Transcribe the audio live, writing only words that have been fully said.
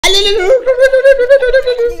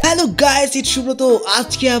Hello guys, it's Subrata.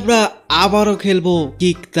 আজকে আমরা আবারও খেলবো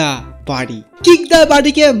কিক দা বাড়ি। কিক দা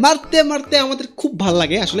বাড়িকে মারতে মারতে আমাদের খুব ভালো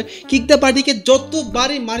লাগে। আসলে কিক দা বাড়িকে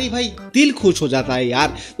যতবারই মারি ভাই দিল খুশ হয়ে যায় তাই। আর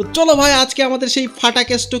তো চলো ভাই, আজকে আমাদের সেই ফাটা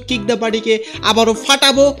কেষ্ট কিক দা বাড়িকে আবারও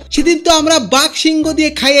ফাটাবো। সেদিন তো আমরা বাঘ সিংহ দিয়ে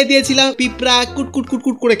খাইয়ে দিয়েছিলাম, পিঁপড়া কুটকুট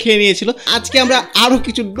কুটকুট করে খেয়ে নিয়েছিল। আজকে আমরা আরো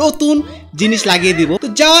কিছু নতুন জিনিস লাগিয়ে দিব। তো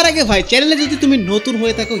যাওয়ার আগে ভাই, চ্যানেলে যদি তুমি নতুন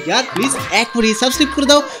হয়ে থাকো ইয়ার প্লিজ একবারই সাবস্ক্রাইব করে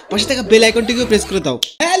দাও, পাশে থাকা বেল আইকনটিকেও প্রেস করে দাও।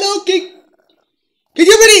 হ্যালো কিক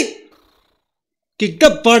দা বাড়ি, কিক দা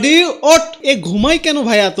বাড়ি ওঠ। এ ঘুমাই কেন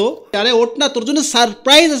ভাই এত? আরে ওঠ না, তোর জন্য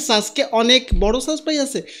সারপ্রাইজ আছে আজকে, অনেক বড় সারপ্রাইজ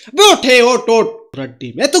আছে। ওঠ হে ওঠ ওঠ।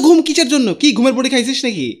 ডিম এত ঘুম কিসের জন্য? কি ঘুমের বড়ি খাইছিস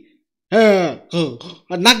নাকি? হ্যাঁ,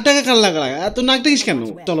 নাক ডাকা কার লাগা এত নাক ডাকিস কেন?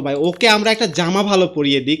 চলো ভাই, ওকে আমরা একটা জামা ভালো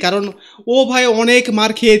পরিয়ে দিই, কারণ ও ভাই অনেক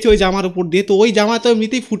মার খেয়েছে ওই জামার উপর দিয়ে। তো ওই জামা তো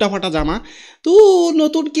এমনিতেই ফুটা ফাটা জামা, তো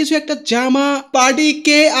নতুন কিছু একটা জামা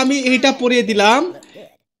বাড়িকে আমি এইটা পরিয়ে দিলাম।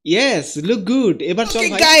 Yes, look good. এবার চল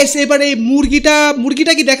ভাই গাইস, এবার এই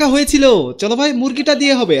মুরগিটা কি দেখা হয়েছিল? চলো ভাই, মুরগিটা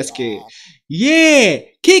দিয়ে হবে আজকে। ইয়ে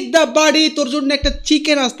কিক দা বাড়ি, তোর জন্য একটা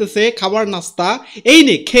চিকেন আসতেছে, খাবার নাস্তা। এই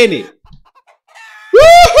নে, খেয়ে নে।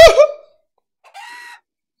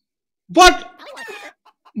 বাট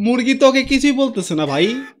মুরগি তো ওকে কিছুই বলতেছে না ভাই।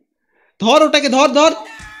 ধর ওটাকে, ধর ধর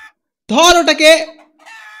ধর ওটাকে।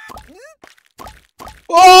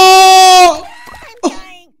 ও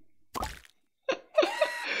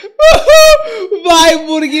ভাই,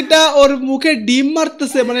 মুরগিটা ওর মুখে ডিম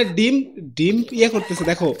মারতেছে, মানে ডিম ডিম ইয়ে করতেছে,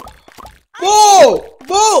 দেখো। ও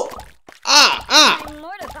ও আ আ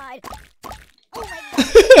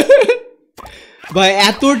ভাই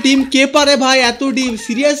এত ডিম কে পারে ভাই? এত ডিম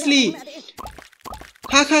সিরিয়াসলি?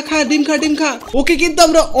 খা খা খা, ডিম খা, ডিম খা। ওকে কিন্তু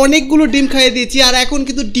আমরা অনেকগুলো ডিম খাইয়ে দিয়েছি, আর এখন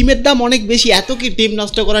কিন্তু ডিমের দাম অনেক বেশি। এত কি ডিম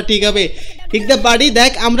নষ্ট করা ঠিক হবে? কিক দা বাড়ি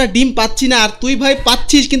দেখ, আমরা ডিম পাচ্ছি না, আর তুই ভাই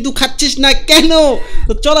পাচ্ছিস কিন্তু খাচ্ছিস না কেন?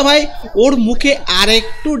 তো চলো ভাই, ওর মুখে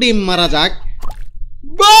আরেকটু ডিম মারা যাক।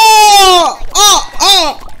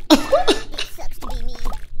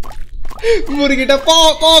 মুরগিটা প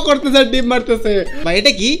প করতেছে, ডিম মারতেছে। ভাই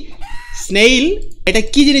এটা কি স্নেইল? এটা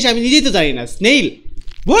কি জিনিস আমি নিজেই তো জানি না। Snail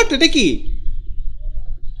what? এটা কি?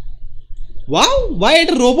 ওয়াও ভাই,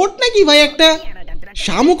 এটা রোবট নাকি ভাই? একটা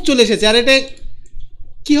শামুক চলে এসেছে। আর এটা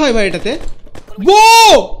কি হয় ভাই এটাতে?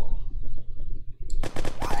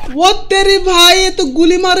 ও তেরি ভাই, এ তো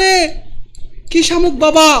গুলি মারে। কি শামুক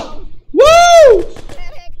বাবা!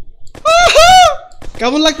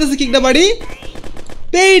 কেমন লাগতেছে কিক দা বাড়ি?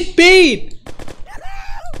 পেইন পেইন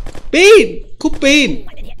পেইন, খুব পেইন,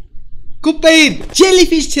 খুব পেইন।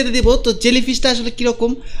 জেলিফিশ ছেড়ে দিব। তো জেলিফিশটা আসলে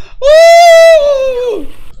কিরকম?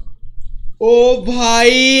 ও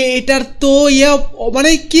ভাই, এটার তো ইয়া, মানে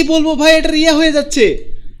কি বলবো ভাই, এটার ইয়া হয়ে যাচ্ছে,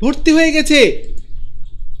 ভর্তি হয়ে গেছে।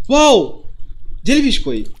 ওয়াও, জেলিফিশ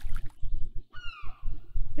কই?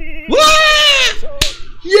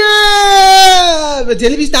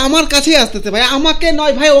 জেলিফিশটা আমার কাছেই আসতেছে ভাই, আমাকে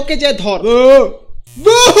নয় ভাই, ওকে যে ধর।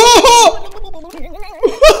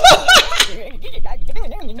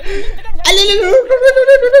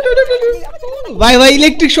 ভাই ভাই,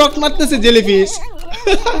 ইলেকট্রিক শক মারতেছে জেলিফিশ।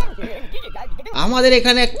 আমাদের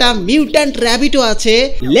এখানে একটা মিউট্যান্ট র্যাবিটও আছে।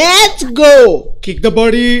 Let's go kick the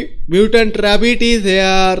body, mutant rabbit is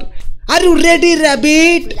here. Are you ready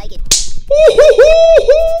rabbit?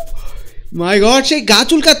 My god, সেই গা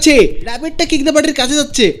চুলকাচ্ছে। র্যাবিটটা কিক দা বডির কাছে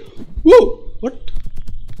যাচ্ছে। ও হোয়াট?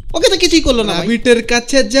 ওকে তো কিছুই করলো না। র্যাবিটের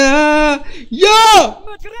কাছে যা। ইয়া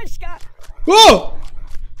ও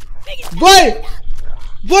ভাই,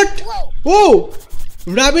 হোয়াট? ও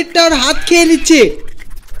র্যাবিটটা ওর হাত খেয়ে নিচ্ছে।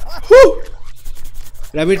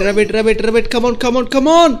 Rabbit rabbit rabbit rabbit, come on come on come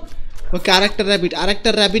on. ওকে, আরেকটা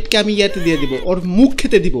র্যাবিটকে আমি ইয়াতে দিয়ে দিব, ওর মুখ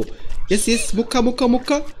খেতে দিব। ইয়েস ইয়েস, মুখা মুখা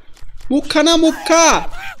মুখা মুখা না মুখা।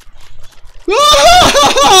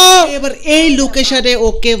 এবার এই লোকেশনে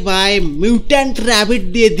ওকে ভাই মিউট্যান্ট র্যাবিট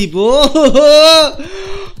দিয়ে দিব।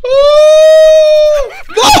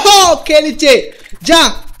 খেয়ে নিচ্ছে। যা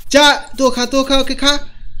যা, তো খা তো খা, ওকে খা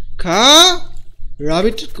খা।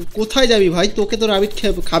 র্যাবিট কোথায় যাবি ভাই? তোকে তো র্যাবিট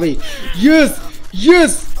খাবেই। ইয়েস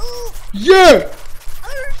ইয়েস, ইয়ে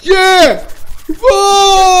ইয়ে, ও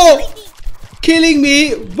কিলিং মি।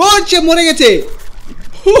 সে মরে গেছে।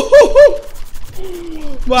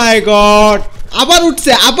 মাই গড, আবার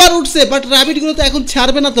উঠছে, আবার উঠছে। বাট র্যাবিট গুলো তো এখন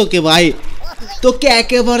ছাড়বে না তোকে ভাই, তোকে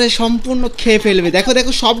একেবারে সম্পূর্ণ খেয়ে ফেলবে। দেখো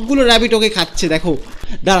দেখো, সবগুলো র্যাবিট ওকে খাচ্ছে। দেখো,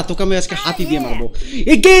 দাঁড়া, তোকে আমি আজকে হাতি দিয়ে মারবো।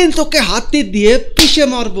 এগেইন তোকে হাতি দিয়ে পিষে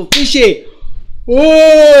মারবো, পিষে। ও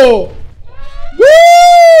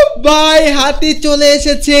ভাই, হাতি চলে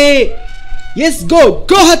এসেছে। ইয়েস, গো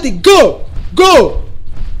গো হাতি, গো গো।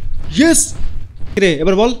 ইয়েস রে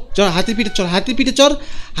এবার বল, চল হাতির পিঠে চল, হাতির পিঠে চল,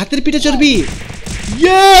 হাতির পিঠে চড়বি।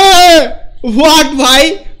 ইয়ে হোয়াট ভাই,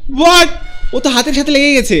 হোয়াট, ও তো হাতের সাথে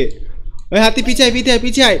লেগে গেছে। ওই হাতি পিছায় পিছায়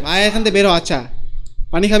পিছায় ভাই, এখান থেকে বেরো। আচ্ছা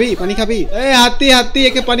পানি খাবি, পানি খাবি? এই হাতি হাতি,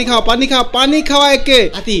 একে পানি খাওয়া, পানি খাওয়া, পানি খাওয়া একে।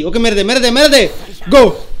 হাতি ওকে মেরে দে, মেরে দে, মেরে দে। গো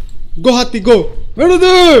গো হাতি গো, মেরে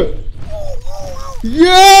দে।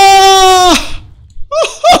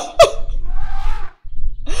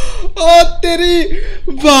 ও তেরি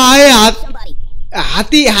ভাই,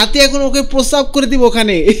 হাতি হাতি এখন ওকে প্রস্রাব করে দিব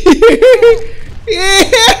ওখানে।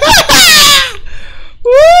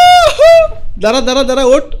 দাঁড়া দাঁড়া দাঁড়া,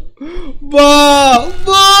 ওঠ।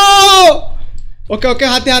 ওকে ওকে,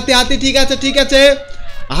 হাতি হাতি হাতি, ঠিক আছে ঠিক আছে,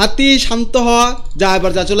 হাতি শান্ত হ, যা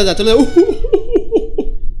এবার যা, চলে যা চলে।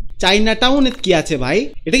 চাইনা টাউনে কি আছে ভাই?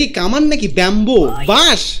 এটা কি কামান নাকি ব্যাম্বো,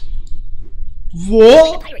 বাঁশ? ও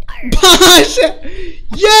বাঁশ,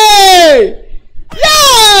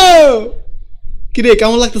 কিরে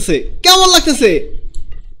কেমন লাগতেছে, কেমন লাগতেছে?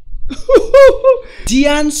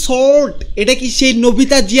 জিয়ান শর্ট, এটা কি সেই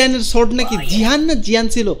নবিতা জিয়ানের শর্ট নাকি? জিহান না জিয়ান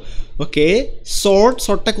ছিল? ওকে শর্ট,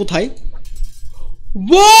 শর্টটা কোথায়?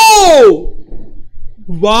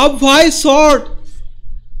 ওয়াও ভাই শর্ট।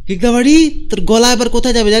 বাড়ি তোর গলা এবার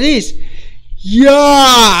কোথায় যাবে জানিস?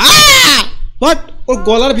 হোয়াট, ওর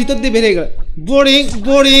গলার ভিতর দিয়ে বেরিয়ে গেল। বোরিং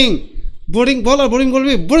বোরিং বোরিং, বল আর বোরিং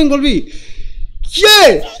বলবি, বোরিং বলবি।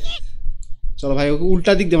 চলো ভাই ওকে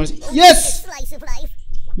উল্টা দিক দিয়ে মারছি। Yes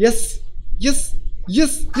yes yes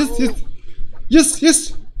yes yes yes yes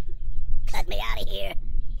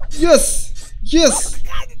yes yes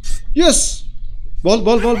yes, বল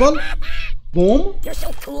বল বল বল। বোম,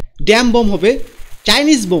 ড্যাম বোম হবে,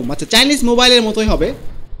 চাইনিজ বোম। আচ্ছা চাইনিজ মোবাইলের মতোই হবে।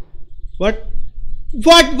 হোয়াট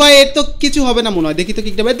হোয়াট ভাই, এর তো কিছু হবে না মনে হয়। দেখি তো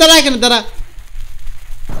কিকটা, দাঁড়া এখানে দাঁড়া।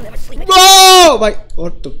 ভাই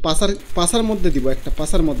ওর তো পাশার পাশার মধ্যে দিব, একটা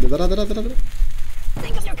পাশার মধ্যে। দাঁড়া দাঁড়া দাঁড়া দাঁড়া।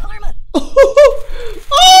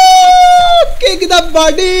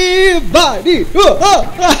 বাড়ি বাড়ি,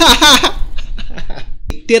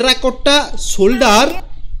 টেরাকোটা শোল্ডার।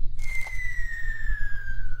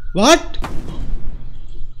 হোয়াট,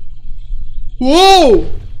 ও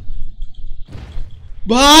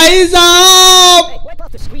ভাই সাব,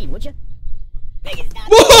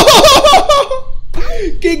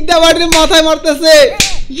 কিকটা বাড়ির মাথায় মারতেছে।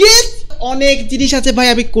 ইয়েস, অনেক জিনিস আছে ভাই,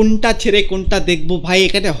 আমি কোনটা ছেড়ে কোনটা দেখবো ভাই।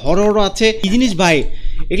 এখানে হরর আছে, কি জিনিস ভাই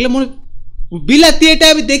এগুলো? মনে বিলাতি, এটা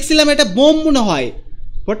আমি দেখছিলাম, এটা বোম মনে হয়।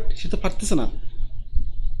 বাট সে তো পারতেছে না।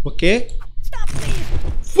 ওকে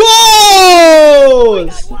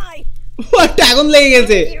আগুন লেগে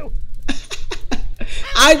গেছে।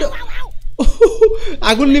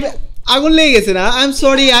 আগুন নিবে, আগুন লেগে গেছে না? I am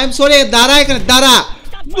sorry, I am sorry. দাঁড়া এখানে দাঁড়া।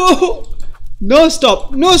 No stop,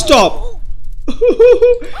 no stop.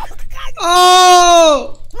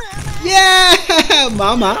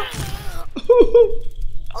 মামা,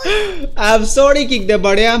 আই এম সরি কিক দে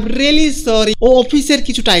বাড়ি, আই এম রিয়েলি সরি। ও অফিসের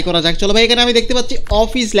কিছু ট্রাই করা যাক। চলো ভাই, এখানে আমি দেখতে পাচ্ছি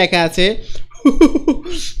অফিস লেখা আছে,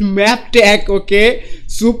 ম্যাপ ট্যাগ। ওকে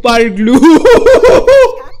সুপার গ্লু,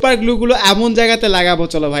 সুপার গ্লু গুলো এমন জায়গাতে লাগাবো।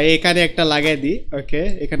 চলো ভাই এখানে একটা লাগাই দিই। ওকে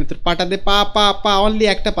এখানে তোর পাটা দে, পা পা পা, অনলি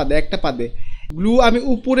একটা পা দে, একটা পা দে। গ্লু আমি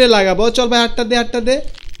উপরে লাগাবো। চল ভাই হাতটা দে, হাতটা দে।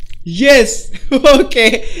 ইয়েস ওকে,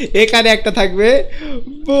 এখানে একটা থাকবে।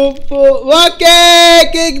 ওকে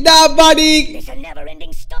কিক দা বাড়ি।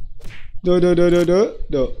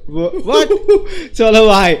 চলো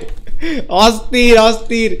ভাই, অস্থির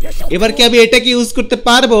অস্থির। এবার কি আমি এটা কি ইউজ করতে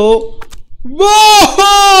পারবো?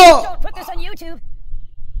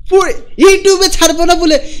 ইউটিউবে ছাড়বো না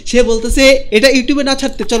বলে সে বলতেছে এটা ইউটিউবে না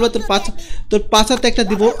ছাড়তে। চলো তোর পাছাতে একটা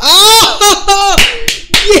দিব।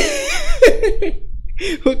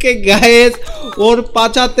 ওকে গাইস, ওর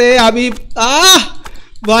পাছাতে আমি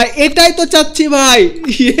ভাই এটাই তো চাচ্ছি ভাই।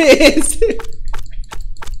 Yes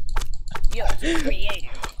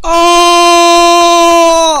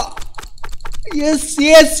yes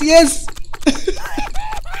yes yes.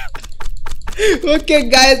 Okay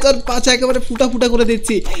guys, ওর পাছা একেবারে ফুটা ফুটা করে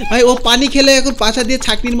দিচ্ছি ভাই। ও পানি খেলে এখন পাছা দিয়ে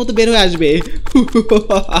ছাকনির মতো বের হয়ে আসবে।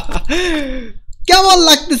 কেমন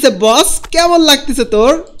লাগতেছে বস, কেমন লাগতেছে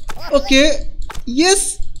তোর? ওকে ইয়েস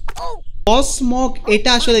বস মগ, এটা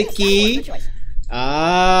আসলে কি?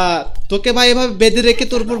 তোকে ভাই এভাবে বেঁধে রেখে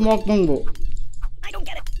তোর উপর মগ ভাঙবো।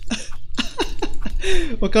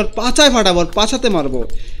 ওকে ওর পাছায় ফাটাবো, ওর পাছাতে মারবো।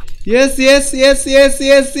 Yes yes yes yes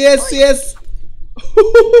yes yes yes.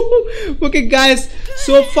 Okay guys,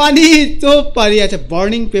 so funny so funny. আচ্ছা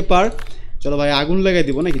বার্নিং পেপার, চলো ভাই আগুন লাগাই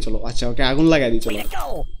দিব নাকি? চলো আচ্ছা ওকে আগুন লাগাই দিই। চলো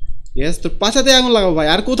ইয়েস, তোর পাছাতে আগুন লাগাবো ভাই,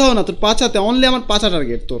 আর কোথাও না, তোর পাছাতে। অনলি আমার পাছা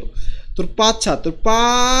টার্গেট, তোর তোর পাছা, তোর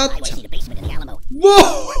পাছা।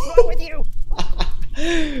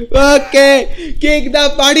 ওকে, কিক দা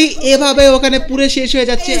বাড়ি এভাবে ওখানে পুরো শেষ হয়ে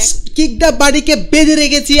যাচ্ছে। কিক দা বাড়িকে বেঁধে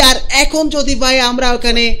রেখেছি, আর এখন যদি ভাই আমরা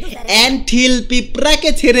ওখানে অ্যান্টহিল পিঁপড়াকে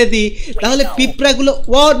ছেড়ে দিই তাহলে পিঁপড়াগুলো,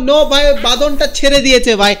 ও নো ভাই বাঁধনটা ছেড়ে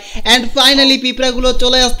দিয়েছে ভাই, অ্যান্ড ফাইনালি পিঁপড়াগুলো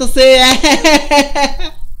চলে আসতেছে।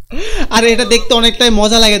 আর এটা দেখতে অনেকটাই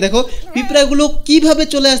মজা লাগে, দেখো পিঁপড়াগুলো কিভাবে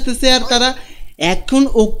চলে আসতেছে, আর তারা এখন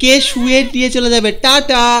ওকে শুয়ে দিয়ে চলে যাবে।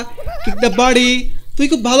 টাটা কিক দা বাড়ি, তুই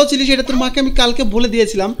খুব ভালো ছিলিস, এটা তোর মাকে আমি কালকে বলে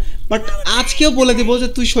দিয়েছিলাম, বাট আজকেও বলে দিব যে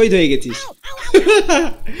তুই শহীদ হয়ে গেছিস।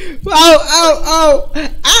 আও আও আও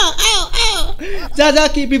আও আও আও, যা যা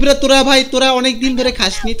কি পিঁপড়া তোরা ভাই, তোরা অনেক দিন ধরে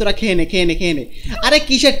খাসনি, তোরা খেয়ে নে খেয়ে নে খেয়ে নে। আরে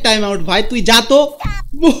কিসের টাইম আউট ভাই, তুই যা তো।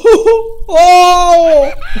 ও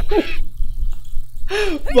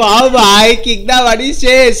বাহ ভাই, কিকদা বাড়ি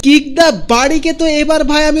শেষ। কিকদা বাড়িকে তো এবার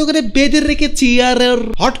ভাই আমি ওখানে বেঁধে রেখেছি, আর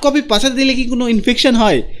হট কপি পাছাতে দিলে কি কোনো ইনফেকশন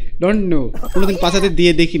হয়? ডোন্ট নো, কোনোদিন পাছাতে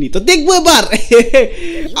দিয়ে দেখিনি, তো দেখবো এবার।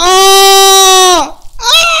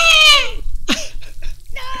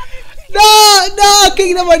 না না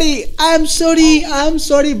কিকদা বাড়ি, আই এম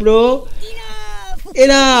সরি ব্রো।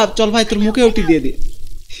 এরা চল ভাই তোর মুখে ওটি দিয়ে দে।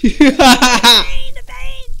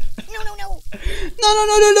 না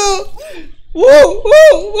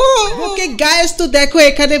ওকে গাইস, তো দেখো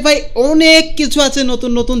এখানে ভাই অনেক কিছু আছে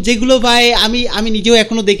নতুন নতুন, যেগুলো ভাই আমি নিজেও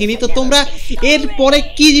এখনো দেখিনি। তো তোমরা এরপরে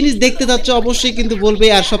কি জিনিস দেখতে চাচ্ছ অবশ্যই কিন্তু বলবে,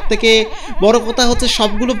 আর সব থেকে বড় কথা হচ্ছে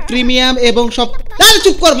সবগুলো প্রিমিয়াম এবং সব।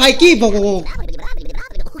 চুপ কর ভাই, কি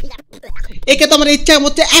একে তো আমার ইচ্ছা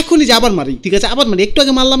হচ্ছে এখনই যে আবার মারি, ঠিক আছে আবার মারি, একটু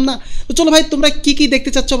আগে মারলাম না। তো চলো ভাই তোমরা কি কি দেখতে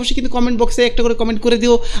চাচ্ছ অবশ্যই কিন্তু কমেন্ট বক্সে একটা করে কমেন্ট করে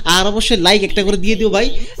দিও, আর অবশ্যই লাইক একটা করে দিয়ে দিও ভাই,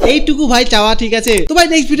 এইটুকু ভাই চাওয়া, ঠিক আছে। তো ভাই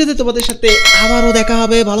নেক্সট ভিডিওতে তোমাদের সাথে আবারও দেখা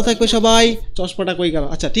হবে, ভালো থাকবে সবাই। চশমাটা কই গেল?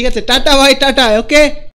 আচ্ছা ঠিক আছে, টাটা ভাই, টাটা, ওকে।